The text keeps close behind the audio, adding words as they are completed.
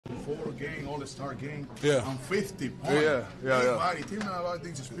4-game All-Star game. Yeah. On 50 points. Yeah. Tell me about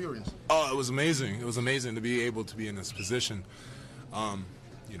this experience. Oh, it was amazing. It was amazing to be able to be in this position.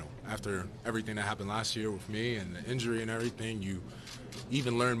 After everything that happened last year with me and the injury and everything, you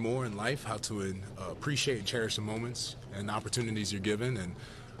even learn more in life how to appreciate and cherish the moments and the opportunities you're given. And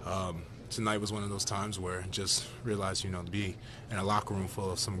tonight was one of those times where I just realized, to be in a locker room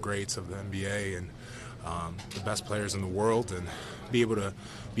full of some greats of the NBA and the best players in the world, and be able to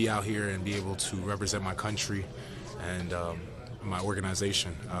be out here and be able to represent my country and my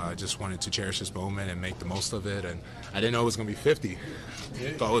organization. I just wanted to cherish this moment and make the most of it, and I didn't know it was going to be 50.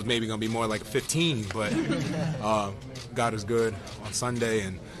 Thought it was maybe going to be more like 15, but God is good on Sunday,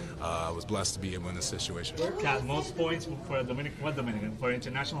 and I was blessed to be able in this situation. Kat, most points for a Dominican, for an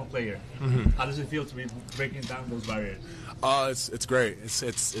international player. How does it feel to be breaking down those barriers? It's great.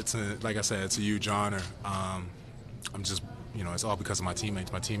 It's like I said, it's a huge honor. I'm just, it's all because of my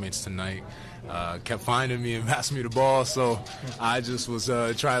teammates. My teammates tonight kept finding me and passing me the ball, so I just was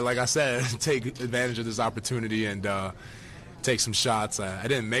trying, like I said, take advantage of this opportunity and take some shots. I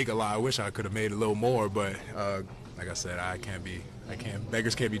didn't make a lot. I wish I could have made a little more, but like I said,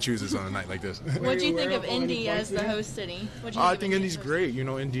 beggars can't be choosers on a night like this. What do you think of Indy as the host city? I think Indy's great.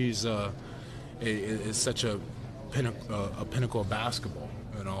 Indy's is such a pinnacle of basketball.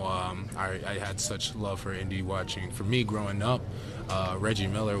 I had such love for Indy watching. For me, growing up, Reggie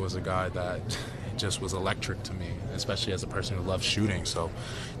Miller was a guy that just was electric to me, especially as a person who loves shooting. So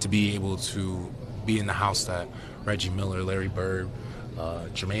to be able to be in the house that Reggie Miller, Larry Bird,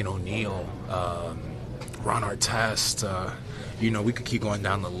 Jermaine O'Neal, Ron Artest, we could keep going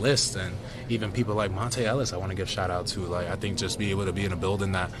down the list, and even people like Monte Ellis I want to give shout out to. I think just be able to be in a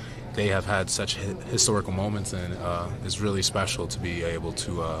building that they have had such historical moments, and it's really special to be able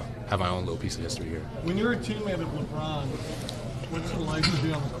to have my own little piece of history here. When you're a teammate of LeBron, what's it like to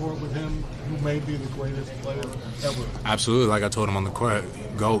be on the court with him, who may be the greatest player ever? Absolutely. Like I told him on the court,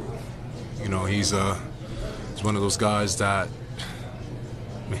 GOAT. He's one of those guys that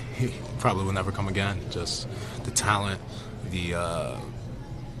he probably will never come again. Just the talent,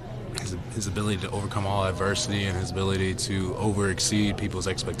 his ability to overcome all adversity, and his ability to exceed people's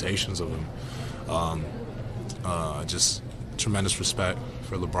expectations of him. Just tremendous respect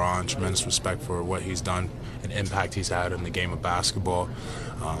for LeBron, tremendous respect for what he's done and impact he's had in the game of basketball.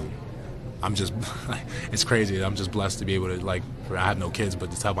 It's crazy. I'm just blessed to be able to, I have no kids, but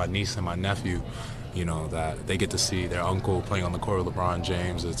to tell my niece and my nephew, that they get to see their uncle playing on the court with LeBron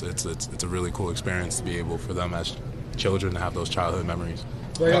James. It's a really cool experience to be able for them as children to have those childhood memories.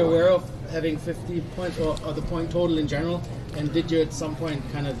 Were you aware of having 50 points or the point total in general? And did you at some point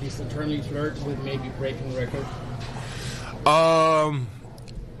kind of at least internally flirt with maybe breaking the record?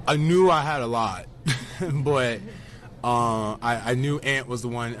 I knew I had a lot, but I knew Ant was the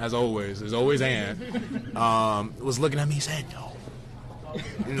one, as always. There's always Ant. Was looking at me, he said, no.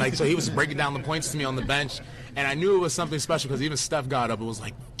 And so he was breaking down the points to me on the bench, and I knew it was something special because even Steph got up and was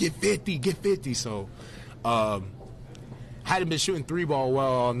like, get 50. So hadn't been shooting 3-ball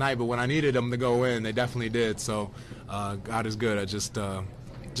well all night, but when I needed them to go in, they definitely did. So God is good. I just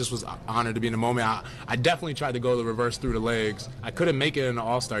was honored to be in the moment. I definitely tried to go the reverse through the legs. I couldn't make it in an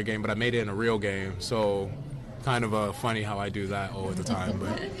All-Star game, but I made it in a real game. So kind of funny how I do that all the time.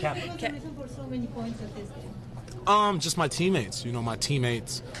 But What's the reason for so many points at this game? Just my teammates. My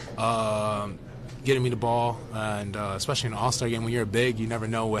teammates getting me the ball, and especially in an All-Star game when you're big, you never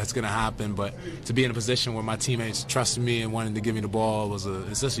know what's going to happen. But to be in a position where my teammates trusted me and wanted to give me the ball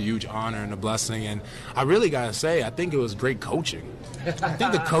it's just a huge honor and a blessing. And I really got to say, I think it was great coaching. I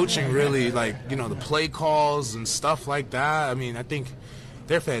think the coaching really, the play calls and stuff like that. I mean, I think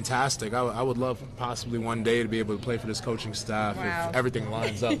they're fantastic. I would love possibly one day to be able to play for this coaching staff if everything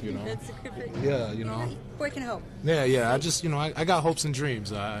lines up, That's a good thing. Yeah, Boy can hope. Yeah. I just, I got hopes and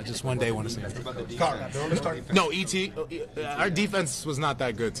dreams. I just one day want to see it. No, our defense was not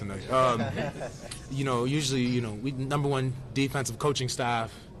that good tonight. Usually, we number one defensive coaching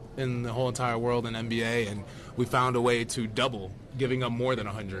staff in the whole entire world in NBA, and we found a way to double, giving up more than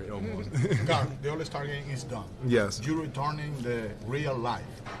 100 almost. Karl, the All-Star game is done. Yes. You're returning the real life.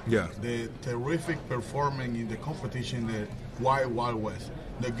 Yeah. The terrific performing in the competition, the Wild West.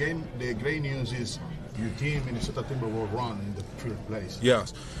 The great news is your team, Minnesota Timberwolves, run in the third place.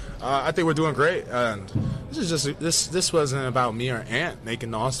 Yes. I think we're doing great, and this wasn't about me or Ant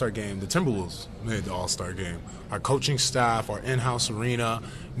making the All-Star game. The Timberwolves made the All-Star game. Our coaching staff, our in-house arena,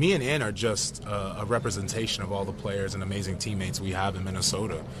 me and Ant are just a representation of all the players and amazing teammates we have in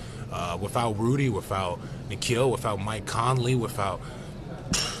Minnesota. Without Rudy, without Nikhil, without Mike Conley, without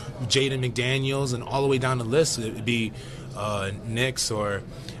Jaden McDaniels, and all the way down the list, it'd be Knicks or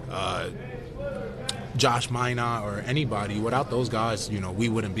Josh Minot or anybody. Without those guys, we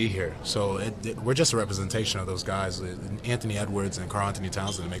wouldn't be here. So we're just a representation of those guys. Anthony Edwards and Karl Anthony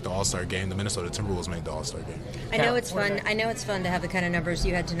Towns didn't make the All-Star game. The Minnesota Timberwolves made the All-Star game. I know it's fun. I know it's fun to have the kind of numbers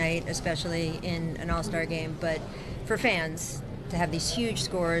you had tonight, especially in an All-Star game. But for fans, to have these huge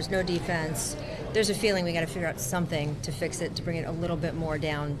scores, no defense, there's a feeling we got to figure out something to fix it, to bring it a little bit more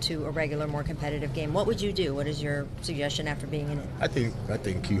down to a regular, more competitive game. What would you do? What is your suggestion after being in it? I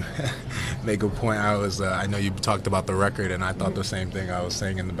think you make a point. I know you talked about the record, and I thought the same thing. I was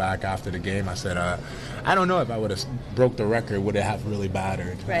saying in the back after the game. I said, I don't know if I would have broke the record, would it have really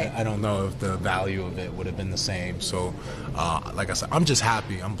mattered? Right. I don't know if the value of it would have been the same. So, like I said, I'm just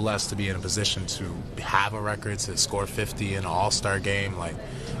happy. I'm blessed to be in a position to have a record, to score 50 in an All-Star game. Like,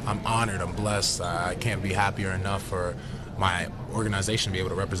 I'm honored. I'm blessed. I can't be happier enough for my organization to be able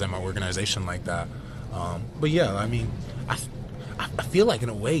to represent my organization like that. But yeah, I mean, I feel like in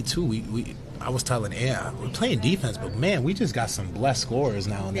a way too. I was telling Ann, we're playing defense, but man, we just got some blessed scorers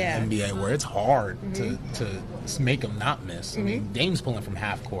now in the NBA where it's hard to make them not miss. I mean, Dame's pulling from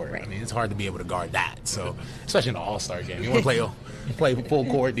half court. Right. I mean, it's hard to be able to guard that. So, especially in an All-Star game, you want to play full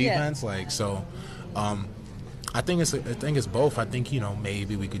court defense, I think it's both. I think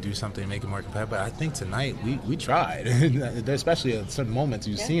maybe we could do something to make it more competitive. But I think tonight we tried, especially at certain moments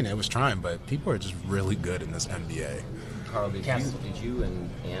you've seen it was trying. But people are just really good in this NBA. Karl, did you and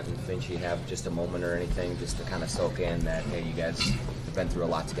Ant and Finchy have just a moment or anything just to kind of soak in that, hey, you guys have been through a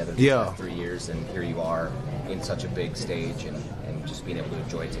lot together the last 3 years, and here you are in such a big stage and just being able to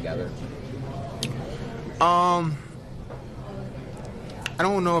enjoy it together? I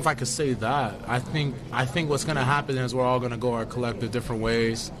don't know if I could say that. I think what's going to happen is we're all going to go our collective different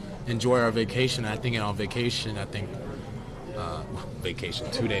ways, enjoy our vacation. I think in our vacation,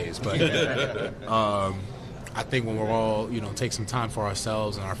 vacation 2 days, but I think when we're all, take some time for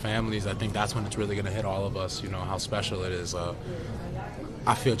ourselves and our families, I think that's when it's really going to hit all of us, how special it is.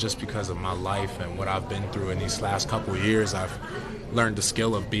 I feel just because of my life and what I've been through in these last couple of years, I've learned the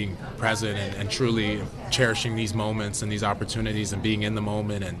skill of being present and truly cherishing these moments and these opportunities and being in the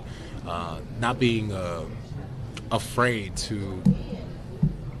moment and not being afraid to,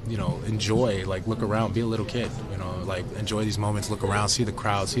 enjoy, look around, be a little kid, enjoy these moments, look around, see the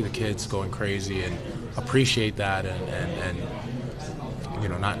crowd, see the kids going crazy and appreciate that and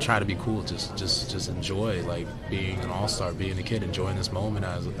not try to be cool, just enjoy, being an all-star, being a kid, enjoying this moment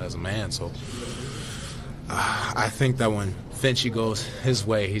as a man. So I think that when Finchy goes his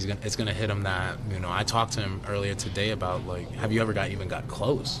way, it's gonna hit him that, I talked to him earlier today about, have you ever got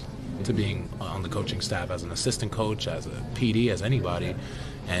close to being on the coaching staff as an assistant coach, as a PD, as anybody?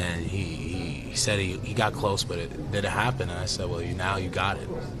 And he said he got close, but it didn't happen. And I said, well, now you got it.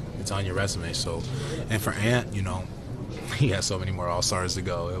 It's on your resume. So, and for Ant, he has so many more All-Stars to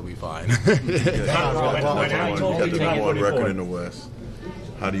go. He'll be fine. You got the number one record in the West.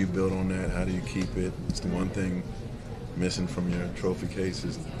 How do you build on that? How do you keep it? It's the one thing missing from your trophy case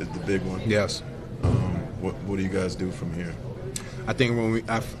is the big one. Yes. What do you guys do from here? I think when we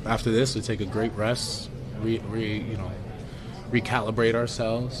after this, we take a great rest, recalibrate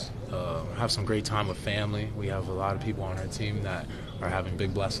ourselves, have some great time with family. We have a lot of people on our team that are having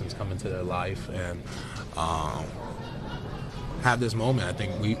big blessings come into their life, and have this moment. I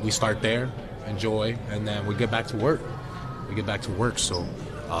think we start there, enjoy, and then we get back to work. So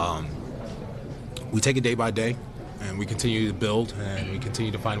we take it day by day, and we continue to build, and we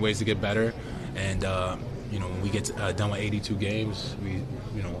continue to find ways to get better. And when we get done with 82 games, we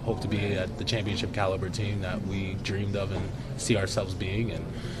hope to be at the championship caliber team that we dreamed of and see ourselves being, and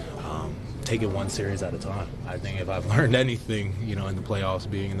take it one series at a time. I think if I've learned anything, in the playoffs,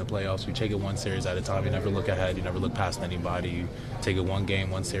 being in the playoffs, we take it one series at a time. You never look ahead. You never look past anybody. You take it one game,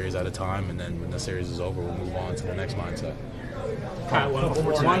 one series at a time, and then when the series is over, we'll move on to the next mindset.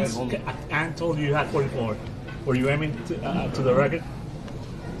 Once Ant told you had 44, were you aiming to the record?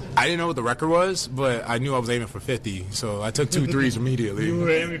 I didn't know what the record was, but I knew I was aiming for 50, so I took 2 threes immediately. You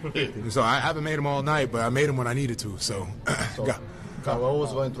were aiming for 50. So I haven't made them all night, but I made them when I needed to. So Karl, what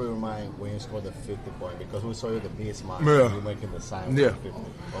was going through your mind when you scored the 50 point? Because we saw you the big smile. Yeah. You making the sign for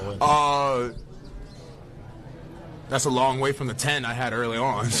 50. That's a long way from the 10 I had early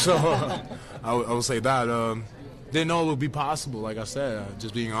on. So I would say that. Didn't know it would be possible, like I said,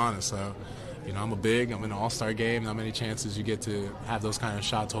 just being honest. I'm I'm in an all-star game. Not many chances you get to have those kind of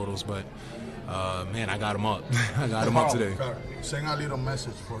shot totals, but man, I got them up. I got them up today. Karl, send a little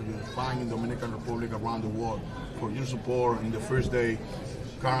message for your fans in Dominican Republic around the world for your support in the first day.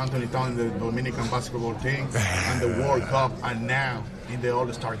 Karl Anthony Towns, the Dominican basketball team, and the World Cup, and now in the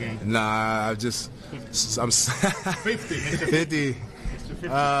All-Star game. Nah, I'm 50.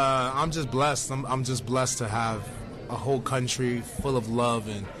 I'm just blessed. I'm just blessed to have a whole country full of love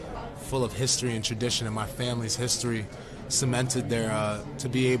and full of history and tradition, and my family's history cemented there. To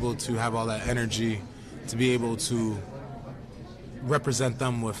be able to have all that energy, to be able to represent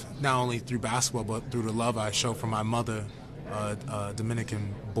them with not only through basketball but through the love I show from my mother,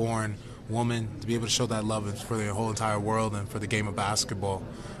 Dominican-born woman, to be able to show that love for the whole entire world and for the game of basketball.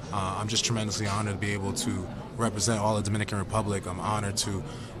 I'm just tremendously honored to be able to represent all the Dominican Republic. I'm honored to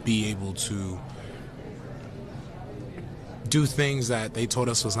be able to do things that they told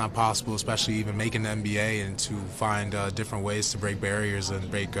us was not possible, especially even making the NBA, and to find different ways to break barriers and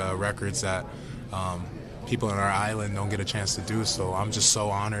break records that people on our island don't get a chance to do. So I'm just so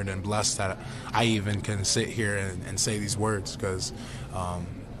honored and blessed that I even can sit here and say these words, because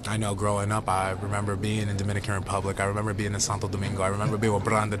I know growing up, I remember being in Dominican Republic, I remember being in Santo Domingo, I remember being with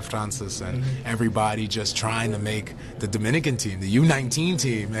Brandon Francis and everybody just trying to make the Dominican team, the U19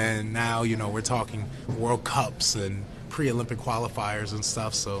 team, and now, you know, we're talking World Cups and pre-Olympic qualifiers and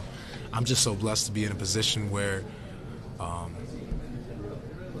stuff. So I'm just so blessed to be in a position where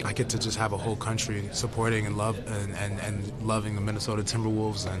I get to just have a whole country supporting and loving the Minnesota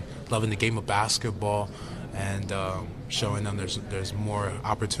Timberwolves and loving the game of basketball, and showing them there's more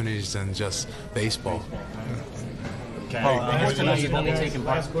opportunities than just baseball. Tonight you've only taken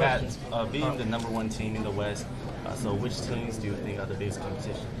part being the #1 team in the West. So which teams do you think are the biggest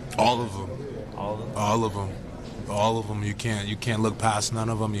competition? All of them. All of them? All of them. All of them. You can't look past none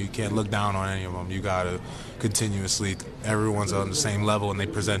of them. You can't look down on any of them. You gotta continuously. Everyone's on the same level, and they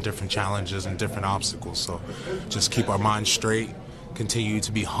present different challenges and different obstacles. So just keep our minds straight. Continue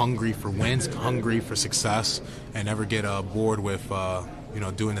to be hungry for wins, hungry for success, and never get bored with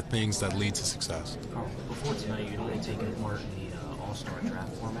doing the things that lead to success. Karl, before tonight, you'd only taken part in the All-Star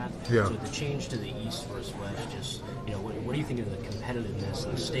draft format. Yeah. So the change to the East versus West, just what do you think of the competitiveness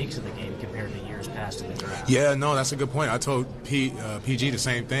and the stakes of the game compared to years past in the draft? Yeah, no, that's a good point. I told PG the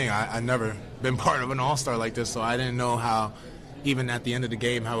same thing. I never been part of an All-Star like this, so I didn't know how, even at the end of the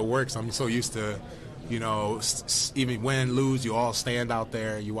game, how it works. I'm so used to, even win, lose, you all stand out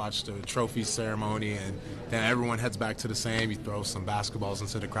there, you watch the trophy ceremony, and then everyone heads back to the same. You throw some basketballs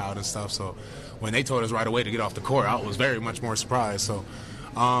into the crowd and stuff. So when they told us right away to get off the court, I was very much more surprised. So,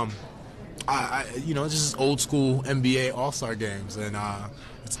 it's just old school NBA All-Star games, and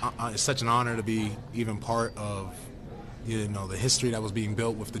it's such an honor to be even part of, the history that was being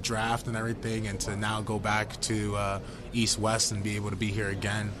built with the draft and everything, and to now go back to East-West and be able to be here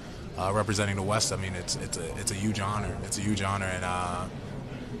again. Representing the West, I mean, it's a huge honor. It's a huge honor, and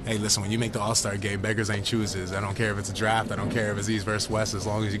hey, listen, when you make the All-Star game, beggars ain't choosers. I don't care if it's a draft. I don't care if it's East versus West. As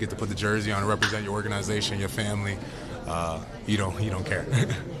long as you get to put the jersey on and represent your organization, your family, you don't care.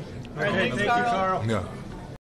 All right, thank you, Karl. Yeah.